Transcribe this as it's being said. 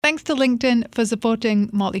Thanks to LinkedIn for supporting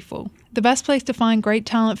Motley Fool. The best place to find great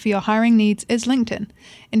talent for your hiring needs is LinkedIn.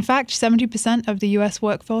 In fact, 70% of the US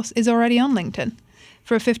workforce is already on LinkedIn.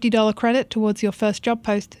 For a $50 credit towards your first job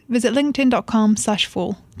post, visit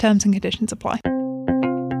linkedin.com/fool. Terms and conditions apply.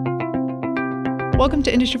 Welcome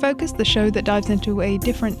to Industry Focus, the show that dives into a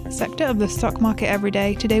different sector of the stock market every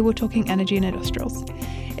day. Today we're talking energy and industrials.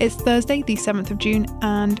 It's Thursday, the 7th of June,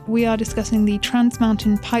 and we are discussing the Trans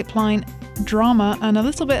Mountain Pipeline drama and a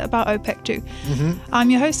little bit about OPEC too. I'm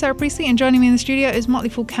your host, Sarah Priestley, and joining me in the studio is Motley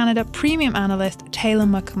Fool Canada premium analyst Taylor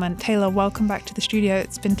McCummon. Taylor, welcome back to the studio.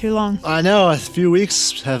 It's been too long. I know, a few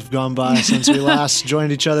weeks have gone by since we last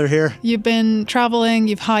joined each other here. You've been traveling,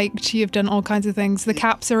 you've hiked, you've done all kinds of things. The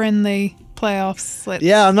Caps are in the playoffs.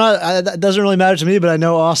 Yeah, that doesn't really matter to me, but I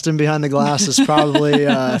know Austin behind the glass is probably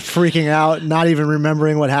freaking out, not even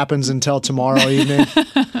remembering what happens until tomorrow evening.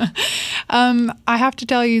 I have to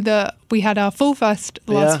tell you that we had our Full Fest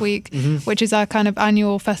last week, which is our kind of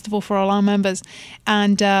annual festival for all our members.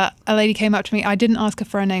 And a lady came up to me. I didn't ask her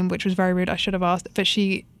for her name, which was very rude. I should have asked. But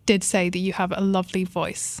she did say that you have a lovely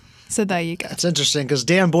voice. So there you go. That's interesting because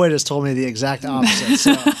Dan Boyd has told me the exact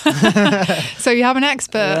opposite. So you have an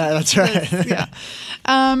expert. Yeah, that's right. Yeah.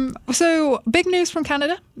 So big news from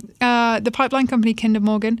Canada. The pipeline company Kinder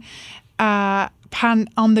Morgan on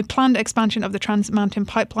the planned expansion of the Trans Mountain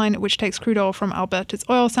Pipeline, which takes crude oil from Alberta's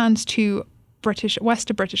oil sands to west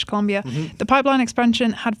of British Columbia. The pipeline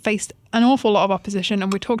expansion had faced an awful lot of opposition,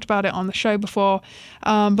 and we talked about it on the show before,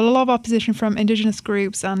 but a lot of opposition from Indigenous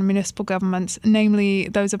groups and municipal governments, namely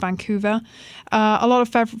those of Vancouver. A lot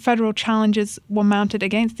of federal challenges were mounted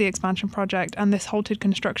against the expansion project, and this halted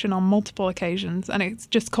construction on multiple occasions, and it's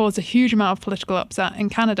just caused a huge amount of political upset in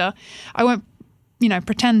Canada. I won't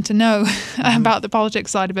pretend to know about the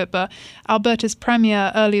politics side of it, but Alberta's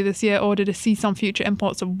premier earlier this year ordered a cease on future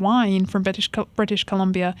imports of wine from British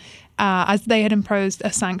Columbia as they had imposed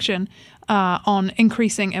a sanction on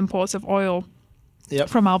increasing imports of oil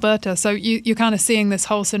from Alberta. So you're kind of seeing this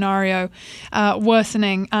whole scenario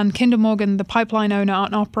worsening, and Kinder Morgan, the pipeline owner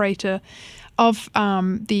and operator of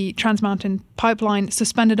the Trans Mountain Pipeline,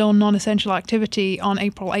 suspended all non-essential activity on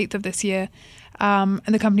April 8th of this year. And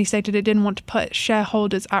the company stated it didn't want to put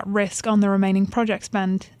shareholders at risk on the remaining project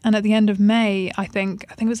spend. And at the end of May, I think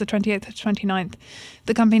it was the 28th or 29th,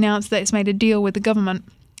 the company announced that it's made a deal with the government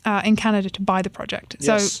in Canada to buy the project.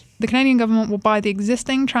 Yes. So the Canadian government will buy the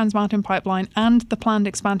existing Trans Mountain Pipeline and the planned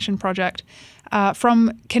expansion project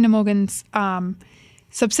from Kinder Morgan's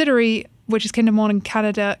subsidiary, which is Kinder Morgan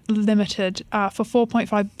Canada Limited, for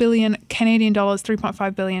 $4.5 billion Canadian dollars,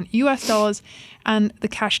 $3.5 billion US dollars, and the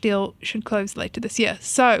cash deal should close later this year.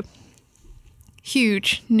 So,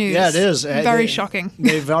 huge news. Yeah, it is. Very shocking.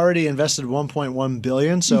 They've already invested $1.1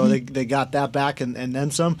 billion, so they got that back and then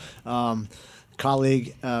some.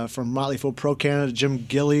 Colleague from Motley Fool Pro Canada, Jim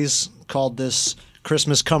Gillies, called this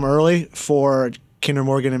Christmas come early for Kinder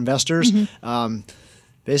Morgan investors.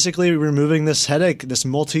 Basically removing this headache, this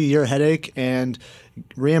multi-year headache, and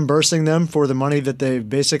reimbursing them for the money that they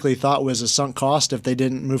basically thought was a sunk cost if they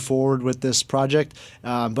didn't move forward with this project.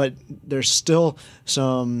 But there's still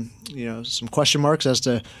some question marks as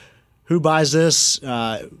to who buys this.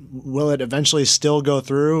 Will it eventually still go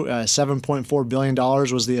through? $7.4 billion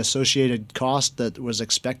was the associated cost that was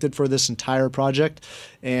expected for this entire project.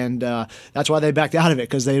 And that's why they backed out of it,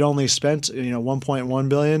 because they'd only spent $1.1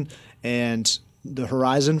 billion, and the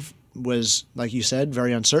horizon was, like you said,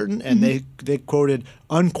 very uncertain, and they quoted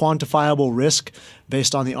unquantifiable risk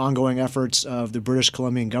based on the ongoing efforts of the British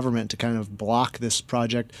Columbian government to kind of block this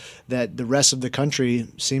project that the rest of the country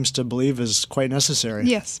seems to believe is quite necessary.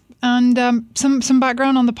 Yes. And some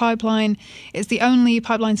background on the pipeline. It's the only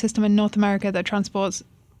pipeline system in North America that transports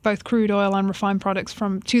both crude oil and refined products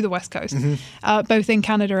to the West Coast, both in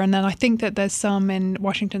Canada, and then I think that there's some in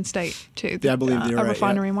Washington State too. Yeah, I believe you're right. A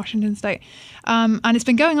refinery in Washington State. And it's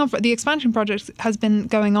been going on, the expansion project has been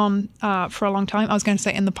going on for a long time. I was going to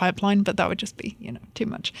say in the pipeline, but that would just be, too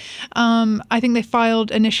much. I think they filed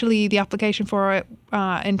initially the application for it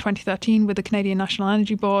in 2013 with the Canadian National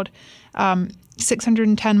Energy Board.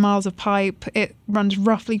 610 miles of pipe. It runs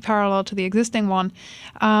roughly parallel to the existing one.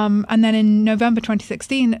 And then in November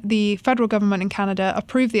 2016, the federal government in Canada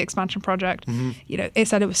approved the expansion project. It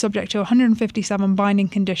said it was subject to 157 binding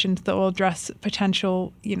conditions that will address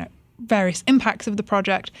potential, various impacts of the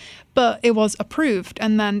project, but it was approved.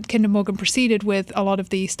 And then Kinder Morgan proceeded with a lot of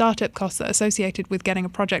the startup costs that are associated with getting a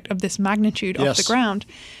project of this magnitude off the ground,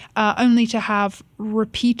 only to have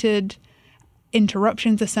repeated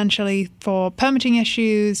interruptions essentially for permitting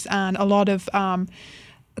issues and a lot of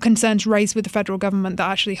concerns raised with the federal government that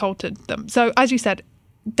actually halted them. So as you said,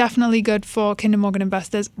 definitely good for Kinder Morgan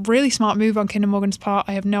investors. Really smart move on Kinder Morgan's part.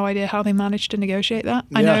 I have no idea how they managed to negotiate that.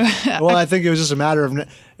 I know. Well, I think it was just a matter of,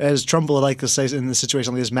 as Trump would like to say in the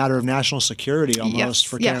situation like this, matter of national security almost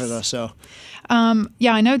for Canada. So.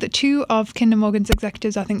 I know that 2 of Kinder Morgan's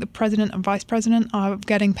executives, I think the president and vice president, are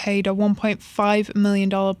getting paid a $1.5 million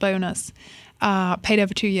bonus, paid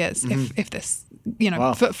over 2 years if this,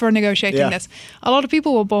 wow. for negotiating this. A lot of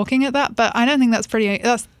people were balking at that, but I don't think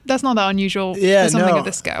that's not that unusual for something of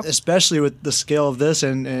this scale. Especially with the scale of this,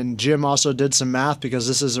 and Jim also did some math because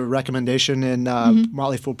this is a recommendation in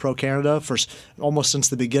Motley Fool Pro Canada for almost since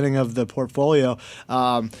the beginning of the portfolio.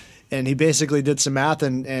 And he basically did some math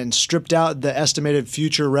and stripped out the estimated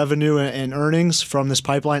future revenue and earnings from this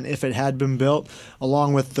pipeline if it had been built,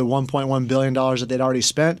 along with the $1.1 billion that they'd already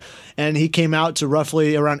spent. And he came out to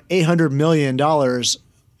roughly around $800 million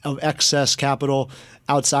of excess capital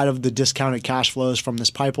outside of the discounted cash flows from this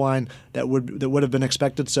pipeline that would have been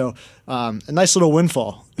expected. So a nice little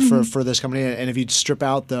windfall for this company. And if you strip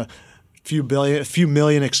out the few million,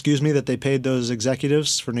 that they paid those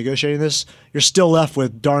executives for negotiating this, you're still left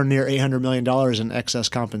with darn near $800 million in excess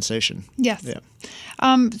compensation. Yes. Yeah.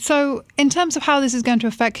 So in terms of how this is going to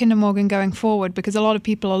affect Kinder Morgan going forward, because a lot of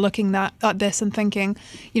people are looking at this and thinking,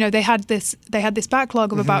 they had this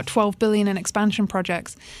backlog of about $12 billion in expansion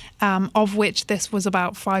projects, of which this was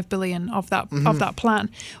about $5 billion of that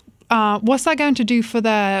plan. What's that going to do for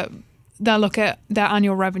their look at their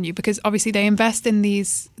annual revenue? Because obviously they invest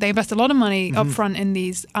a lot of money upfront in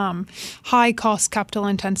these high cost, capital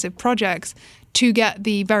intensive projects to get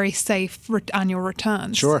the very safe annual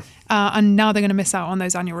returns. Sure. And now they're going to miss out on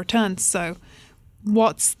those annual returns. So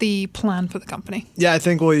what's the plan for the company? Yeah, I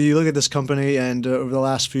think, you look at this company, and over the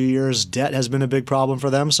last few years, debt has been a big problem for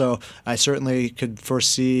them. So I certainly could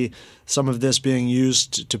foresee some of this being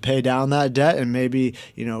used to pay down that debt and maybe,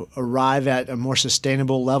 arrive at a more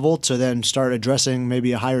sustainable level to then start addressing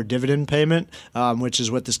maybe a higher dividend payment, which is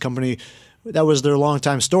what this company, that was their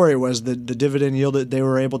long-time story, was the dividend yield that they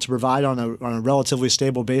were able to provide on a relatively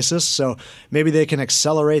stable basis. So maybe they can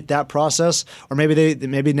accelerate that process, or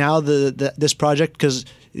maybe now this project, because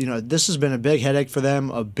this has been a big headache for them,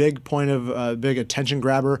 a big point of big attention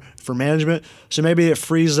grabber for management. So maybe it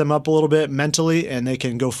frees them up a little bit mentally, and they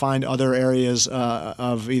can go find other areas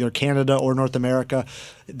of either Canada or North America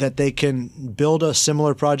that they can build a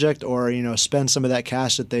similar project, or spend some of that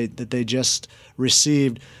cash that they just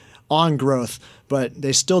received on growth. But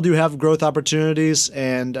they still do have growth opportunities,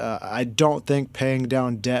 and I don't think paying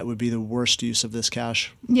down debt would be the worst use of this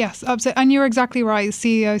cash. Yes, absolutely. And you're exactly right.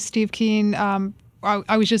 CEO Steve Keen,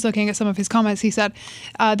 I was just looking at some of his comments. He said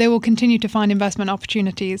they will continue to find investment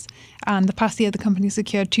opportunities, and the past year the company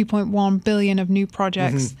secured $2.1 billion of new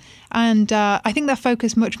projects. And I think they're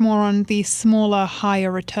focused much more on the smaller, higher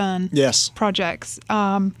return projects.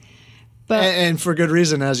 And for good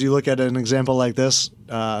reason. As you look at an example like this,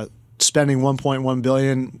 spending $1.1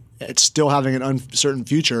 billion, it's still having an uncertain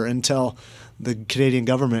future until the Canadian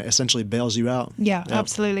government essentially bails you out. Yeah,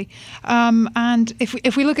 absolutely. And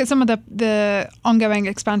if we look at some of the ongoing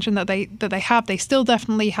expansion that they have, they still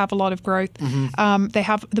definitely have a lot of growth. They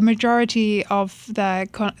have the majority of their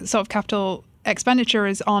sort of capital expenditure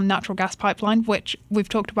is on natural gas pipeline, which we've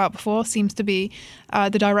talked about before, seems to be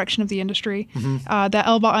the direction of the industry. Their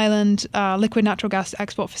Elba Island liquid natural gas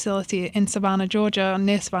export facility in Savannah, Georgia,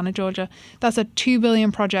 near Savannah, Georgia, that's a $2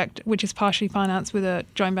 billion project, which is partially financed with a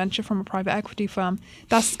joint venture from a private equity firm.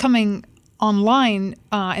 That's coming online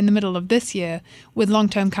in the middle of this year with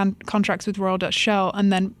long-term contracts with Royal Dutch Shell,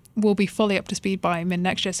 and then will be fully up to speed by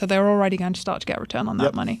mid-next year. So they're already going to start to get a return on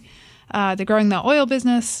that money. They're growing their oil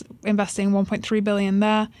business, investing $1.3 billion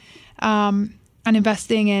there, and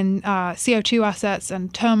investing in CO2 assets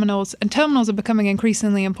and terminals. And terminals are becoming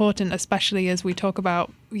increasingly important, especially as we talk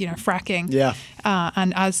about, fracking.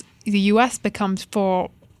 And as the U.S. becomes,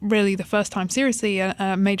 for really the first time seriously,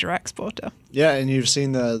 a major exporter. Yeah, and you've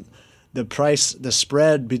seen the price, the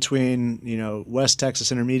spread between, West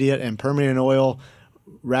Texas Intermediate and Permian oil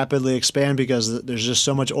rapidly expand because there's just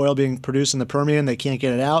so much oil being produced in the Permian, they can't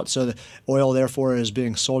get it out. So the oil, therefore, is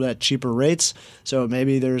being sold at cheaper rates. So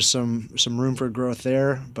maybe there's some room for growth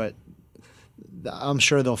there, but I'm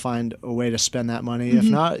sure they'll find a way to spend that money. If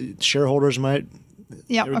not, shareholders might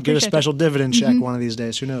get a special dividend check one of these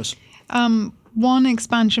days. Who knows? One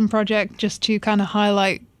expansion project, just to kind of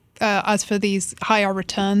highlight, as for these higher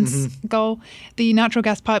returns goal, the Natural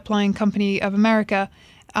Gas Pipeline Company of America,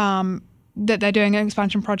 that they're doing an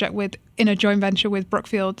expansion project in a joint venture with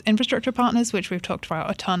Brookfield Infrastructure Partners, which we've talked about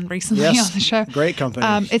a ton recently on the show. Great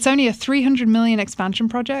company. It's only a $300 million expansion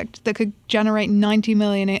project that could generate $90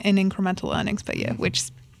 million in incremental earnings per year, which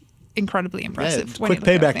incredibly impressive. Yeah, when quick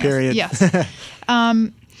you look at payback everything else.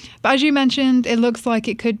 Yes. But as you mentioned, it looks like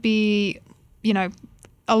it could be,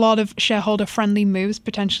 a lot of shareholder-friendly moves,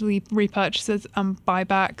 potentially repurchases and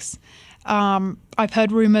buybacks. I've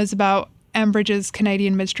heard rumors about Enbridge's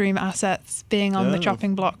Canadian midstream assets being on the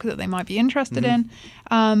chopping block that they might be interested in.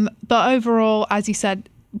 But overall, as you said,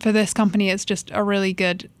 for this company, it's just a really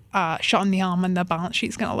good shot in the arm, and their balance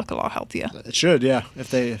sheet's going to look a lot healthier. It should, yeah, if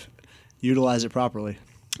they utilize it properly.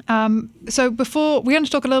 So before we're going to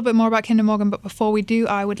talk a little bit more about Kinder Morgan, but before we do,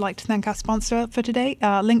 I would like to thank our sponsor for today,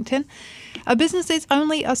 LinkedIn. A business is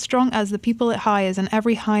only as strong as the people it hires, and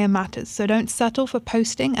every hire matters. So don't settle for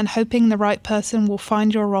posting and hoping the right person will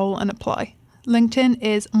find your role and apply. LinkedIn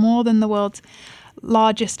is more than the world's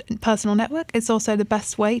largest personal network. It's also the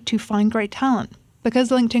best way to find great talent. Because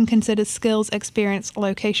LinkedIn considers skills, experience,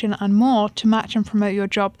 location, and more to match and promote your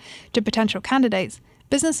job to potential candidates,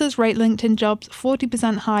 businesses rate LinkedIn jobs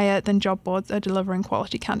 40% higher than job boards are delivering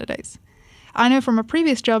quality candidates. I know from a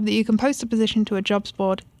previous job that you can post a position to a jobs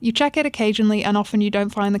board, you check it occasionally, and often you don't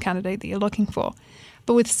find the candidate that you're looking for.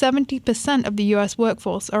 But with 70% of the US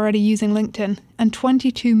workforce already using LinkedIn and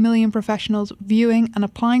 22 million professionals viewing and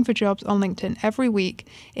applying for jobs on LinkedIn every week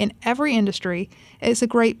in every industry, it's a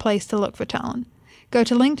great place to look for talent. Go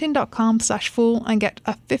to linkedin.com/fool and get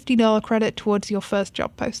a $50 credit towards your first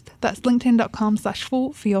job post. That's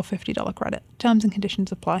linkedin.com/fool for your $50 credit. Terms and conditions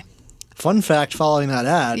apply. Fun fact following that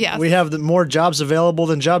ad, Yes. we have more jobs available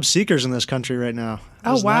than job seekers in this country right now.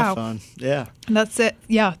 Isn't wow. that fun? Yeah. And that's it.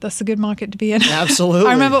 Yeah, that's a good market to be in. Absolutely.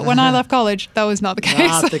 I remember when I left college, that was not the case.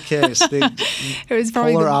 Not the case. It was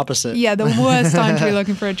probably polar opposite. Yeah, the worst time to be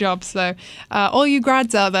looking for a job. So all you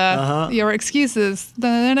grads out there, your excuses,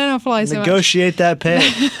 they don't apply so much. Negotiate that pay.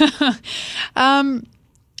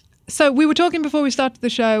 So we were talking before we started the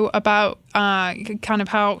show about kind of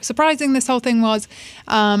how surprising this whole thing was,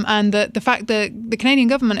 and the fact that the Canadian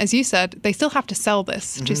government, as you said, they still have to sell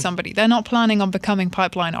this to somebody. They're not planning on becoming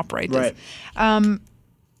pipeline operators. Right.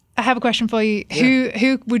 I have a question for you. Yeah.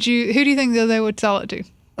 Who do you think that they would sell it to?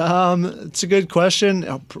 It's a good question,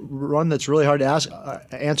 one that's really hard to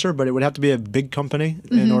answer, but it would have to be a big company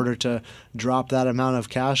in order to drop that amount of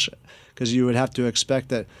cash, because you would have to expect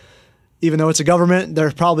that even though it's a government,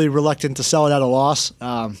 they're probably reluctant to sell it at a loss.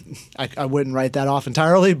 I wouldn't write that off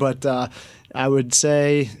entirely, but I would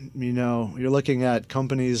say, you're looking at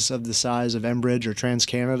companies of the size of Enbridge or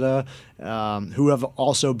TransCanada, who have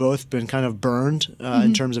also both been kind of burned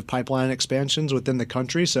in terms of pipeline expansions within the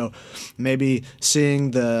country. So maybe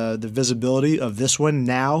seeing the visibility of this one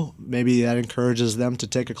now, maybe that encourages them to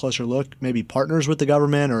take a closer look, maybe partners with the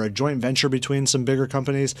government or a joint venture between some bigger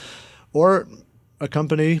companies, or a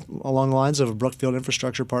company along the lines of Brookfield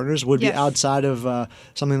Infrastructure Partners would be outside of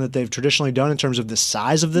something that they've traditionally done in terms of the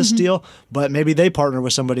size of this deal, but maybe they partner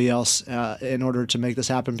with somebody else in order to make this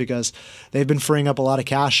happen, because they've been freeing up a lot of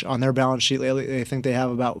cash on their balance sheet lately. They think they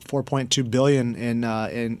have about $4.2 billion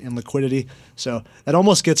in liquidity, so that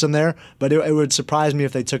almost gets them there. But it would surprise me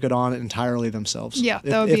if they took it on entirely themselves. Yeah,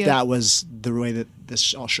 if that was the way that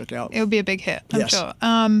this all shook out. It would be a big hit, I'm sure.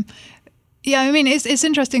 Yeah, I mean, it's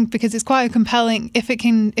interesting because it's quite a compelling, if they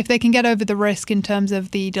can get over the risk in terms of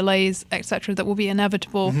the delays, etc., that will be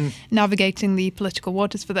inevitable navigating the political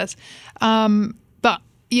waters for this. But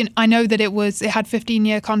I know that it had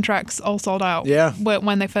 15-year contracts all sold out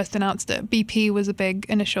when they first announced it. BP was a big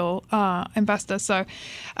initial investor. So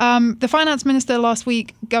the finance minister last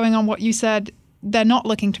week, going on what you said, they're not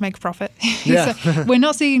looking to make a profit. Yeah. So we're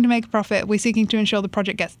not seeking to make a profit. We're seeking to ensure the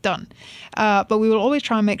project gets done. But we will always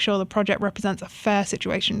try and make sure the project represents a fair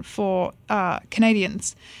situation for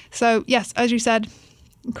Canadians. So yes, as you said,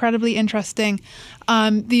 incredibly interesting.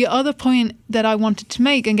 The other point that I wanted to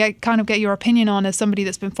make and get your opinion on, as somebody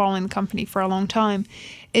that's been following the company for a long time,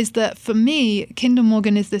 is that for me, Kinder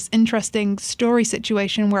Morgan is this interesting story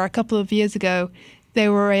situation where a couple of years ago they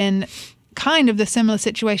were in kind of the similar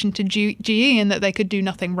situation to GE in that they could do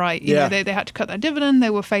nothing right. You know, they had to cut their dividend. They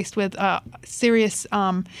were faced with a seriously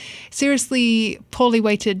poorly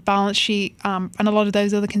weighted balance sheet and a lot of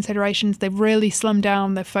those other considerations. They've really slimmed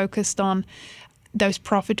down. They're focused on those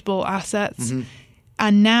profitable assets.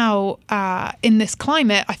 And now in this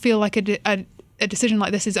climate, I feel like a decision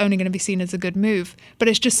like this is only going to be seen as a good move. But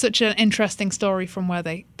it's just such an interesting story from where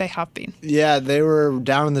they have been. Yeah, they were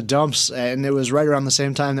down in the dumps, and it was right around the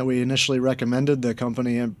same time that we initially recommended the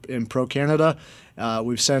company in ProCanada.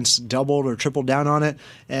 We've since doubled or tripled down on it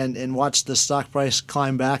and watched the stock price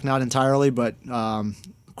climb back, not entirely, but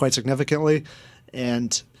quite significantly.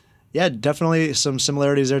 And yeah, definitely some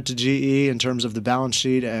similarities there to GE in terms of the balance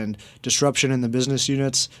sheet and disruption in the business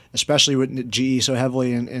units, especially with GE so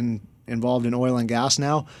heavily in involved in oil and gas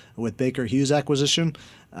now with Baker Hughes acquisition.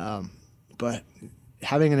 But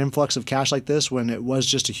having an influx of cash like this when it was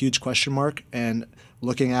just a huge question mark and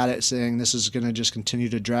looking at it saying this is going to just continue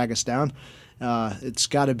to drag us down, it's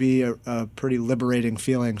got to be a pretty liberating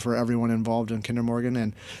feeling for everyone involved in Kinder Morgan.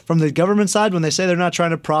 And from the government side, when they say they're not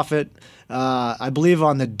trying to profit, I believe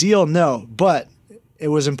on the deal, no. But it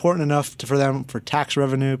was important enough for them for tax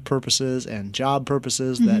revenue purposes and job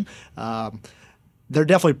purposes that they're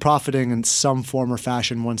definitely profiting in some form or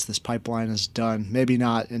fashion once this pipeline is done. Maybe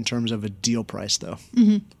not in terms of a deal price, though.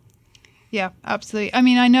 Yeah, absolutely. I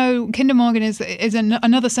mean, I know Kinder Morgan is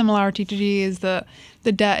another similarity to GE is that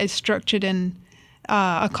the debt is structured in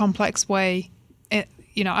a complex way.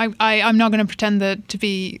 I'm not going to pretend to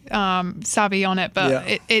be savvy on it,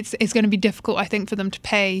 but it's going to be difficult, I think, for them to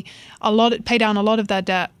pay down a lot of their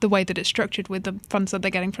debt the way that it's structured with the funds that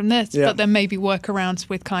they're getting from this. But there may be workarounds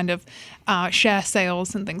with kind of share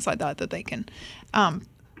sales and things like that they can.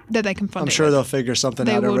 That they can fund. I'm sure they'll figure something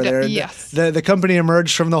out over there. Yes. The company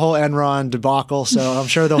emerged from the whole Enron debacle, so I'm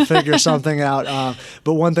sure they'll figure something out.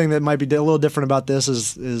 But one thing that might be a little different about this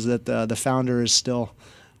is that the founder is still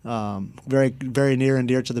very, very near and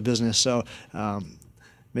dear to the business. So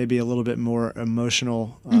maybe a little bit more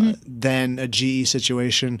emotional than a GE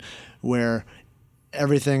situation where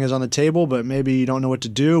everything is on the table, but maybe you don't know what to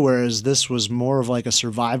do. Whereas this was more of like a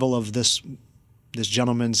survival of this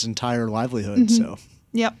gentleman's entire livelihood. So.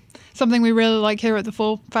 Yep. Something we really like here at the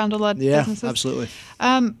Full, founder-led businesses. Yeah, absolutely.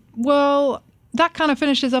 Well, that kind of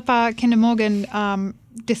finishes up our Kinder Morgan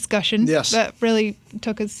discussion. Yes. That really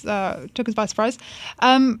took us by surprise.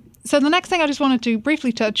 So the next thing I just wanted to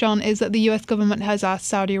briefly touch on is that the U.S. government has asked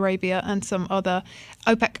Saudi Arabia and some other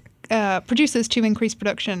OPEC producers to increase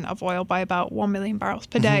production of oil by about 1 million barrels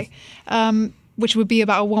per day, which would be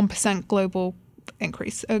about a 1% global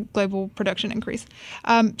production increase.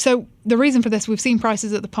 So the reason for this, we've seen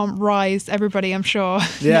prices at the pump rise. Everybody, I'm sure,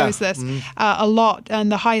 knows this a lot,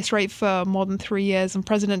 and the highest rate for more than 3 years. And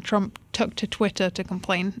President Trump took to Twitter to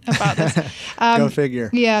complain about this. Go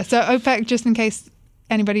figure. Yeah. So OPEC, just in case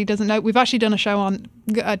anybody doesn't know, we've actually done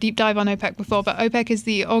a deep dive on OPEC before, but OPEC is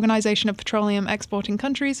the Organization of Petroleum Exporting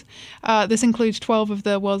Countries. This includes 12 of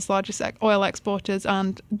the world's largest oil exporters,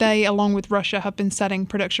 and they, along with Russia, have been setting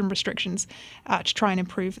production restrictions to try and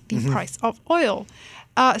improve the price of oil.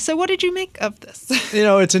 So what did you make of this?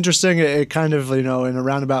 It's interesting. It kind of, in a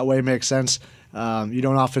roundabout way makes sense. You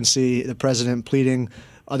don't often see the president pleading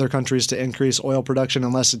other countries to increase oil production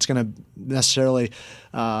unless it's going to necessarily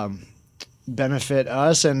benefit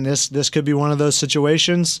us, and this could be one of those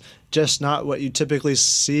situations, just not what you typically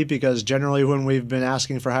see, because generally when we've been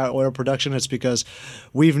asking for high oil production, it's because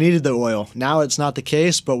we've needed the oil. Now it's not the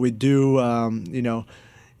case, but we do, I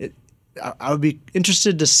would be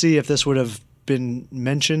interested to see if this would have been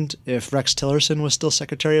mentioned if Rex Tillerson was still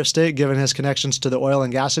Secretary of State, given his connections to the oil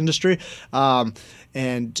and gas industry,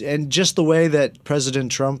 and just the way that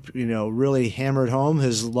President Trump, really hammered home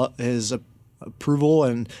his approval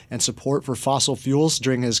and support for fossil fuels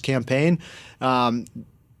during his campaign. Lower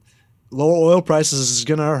oil prices is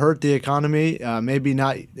going to hurt the economy, maybe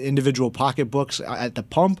not individual pocketbooks at the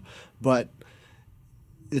pump, but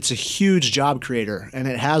it's a huge job creator, and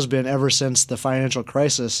it has been ever since the financial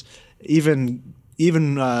crisis. Even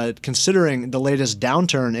considering the latest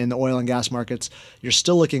downturn in the oil and gas markets, you're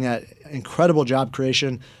still looking at incredible job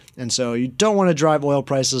creation, and so you don't want to drive oil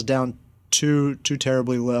prices down too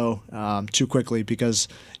terribly low too quickly, because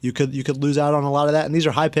you could lose out on a lot of that, and these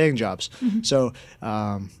are high-paying jobs. So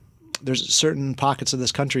there's certain pockets of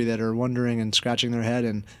this country that are wondering and scratching their head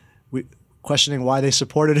and questioning why they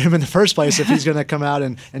supported him in the first place if he's going to come out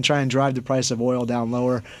and try and drive the price of oil down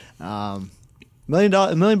lower. $1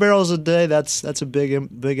 million barrels a day, that's a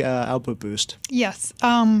big output boost. Yes.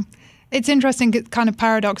 It's interesting, kind of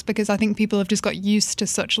paradox, because I think people have just got used to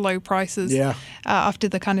such low prices after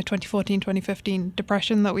the kind of 2014, 2015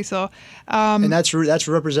 depression that we saw. And that's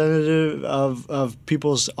representative of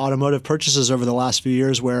people's automotive purchases over the last few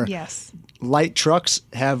years, where light trucks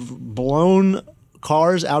have blown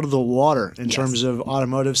cars out of the water in terms of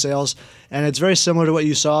automotive sales. And it's very similar to what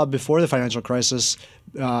you saw before the financial crisis,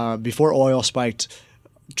 before oil spiked.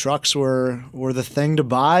 Trucks were the thing to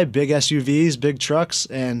buy, big SUVs, big trucks,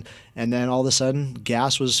 and then all of a sudden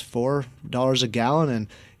gas was $4 a gallon,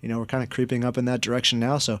 and we're kind of creeping up in that direction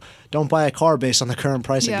now. So don't buy a car based on the current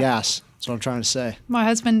price of gas. That's what I'm trying to say. My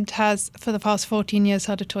husband has, for the past 14 years,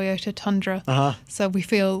 had a Toyota Tundra, so we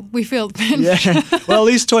feel the pinch. Yeah. Well, at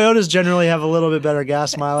least Toyotas generally have a little bit better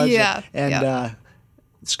gas mileage.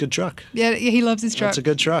 It's a good truck. Yeah, he loves his truck. It's a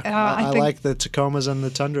good truck. I like the Tacomas and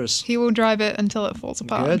the Tundras. He will drive it until it falls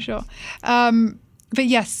apart, I'm sure. But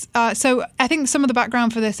yes, so I think some of the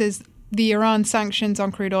background for this is the Iran sanctions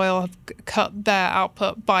on crude oil have cut their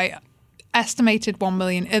output by estimated 1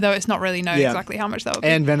 million, although it's not really known exactly how much that would be.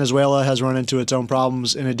 And Venezuela has run into its own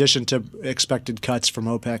problems in addition to expected cuts from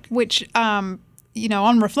OPEC. Which, on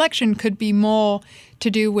reflection, could be more to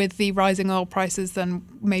do with the rising oil prices than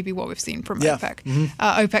maybe what we've seen from OPEC. Mm-hmm.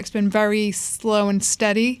 OPEC's been very slow and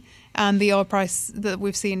steady, and the oil price that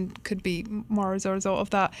we've seen could be more as a result of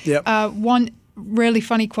that. Yep. One really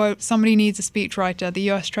funny quote, somebody needs a speechwriter. The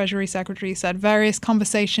US Treasury Secretary said various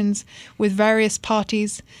conversations with various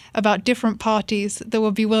parties about different parties that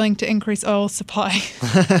will be willing to increase oil supply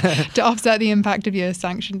to offset the impact of US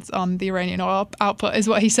sanctions on the Iranian oil output is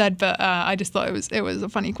what he said. But I just thought it was a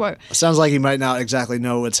funny quote. Sounds like he might not exactly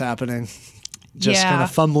know what's happening. Just kind of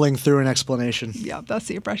fumbling through an explanation. Yeah, that's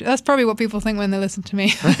the impression. That's probably what people think when they listen to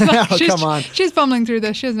me. Come on. She's bumbling through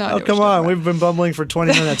this. She doesn't know. Oh, come on. We've been bumbling for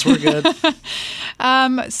 20 minutes. We're good.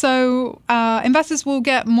 So investors will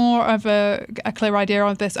get more of a clear idea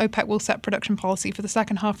of this. OPEC will set production policy for the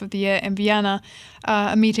second half of the year in Vienna.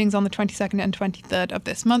 Meetings on the 22nd and 23rd of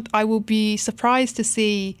this month. I will be surprised to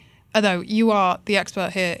see, although you are the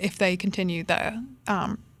expert here, if they continue their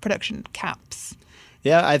production caps.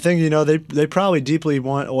 Yeah, I think, they probably deeply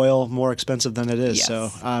want oil more expensive than it is. Yes.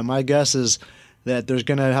 So my guess is that there's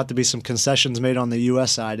going to have to be some concessions made on the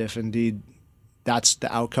U.S. side if indeed that's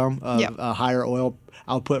the outcome of a higher oil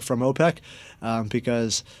output from OPEC,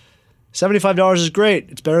 because $75 is great.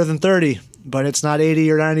 It's better than $30, but it's not 80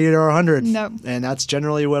 or 90 or 100. No. And that's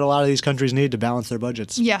generally what a lot of these countries need to balance their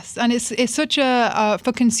budgets. Yes, and it's such a,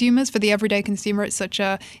 for consumers, for the everyday consumer, it's such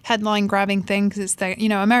a headline-grabbing thing because it's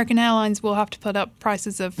American Airlines will have to put up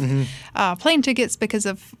prices of plane tickets because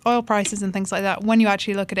of oil prices and things like that. When you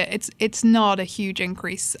actually look at it, it's not a huge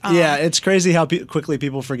increase. Yeah, it's crazy how quickly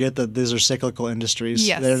people forget that these are cyclical industries.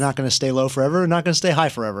 Yes. They're not going to stay low forever, not going to stay high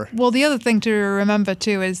forever. Well, the other thing to remember,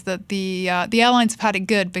 too, is that the airlines have had it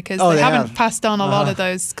good because they haven't passed on a lot of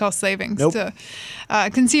those cost savings to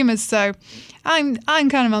consumers. So I'm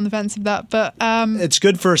kind of on the fence of that. But it's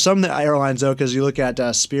good for some airlines, though, because you look at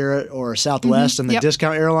Spirit or Southwest and the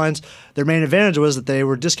discount airlines, their main advantage was that they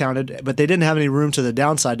were discounted, but they didn't have any room to the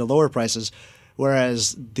downside to lower prices.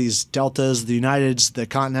 Whereas these Deltas, the Uniteds, the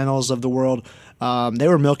Continentals of the world, they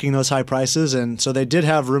were milking those high prices. And so they did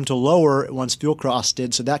have room to lower once fuel costs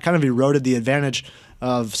did. So that kind of eroded the advantage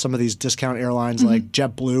of some of these discount airlines like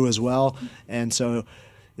JetBlue as well. And so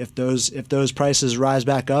if those prices rise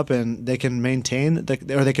back up and they can maintain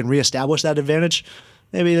or they can reestablish that advantage,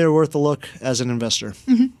 maybe they're worth a look as an investor.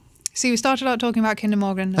 Mm-hmm. So we started out talking about Kinder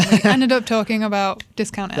Morgan and we ended up talking about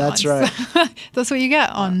discount airlines. That's right. That's what you get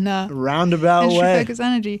on roundabout Industry way. Focus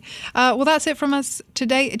Energy. Well, that's it from us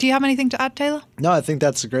today. Do you have anything to add, Taylor? No, I think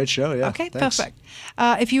that's a great show. Yeah. Okay, thanks. perfect.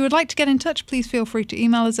 If you would like to get in touch, please feel free to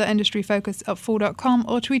email us at industryfocus@fool.com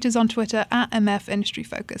or tweet us on Twitter at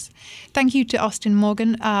MFIndustryFocus. Thank you to Austin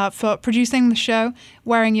Morgan for producing the show,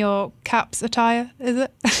 wearing your Caps attire, is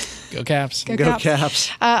it? Go Caps. Go Caps.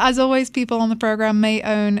 As always, people on the program may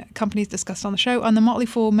own companies discussed on the show, and the Motley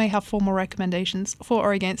Fool may have formal recommendations for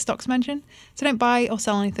or against stocks mentioned. So don't buy or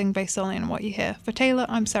sell anything based solely on what you hear. For Taylor,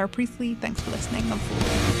 I'm Sarah Priestley. Thanks for listening on Fool.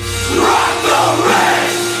 Rock the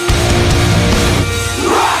race!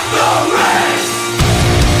 Rock the race!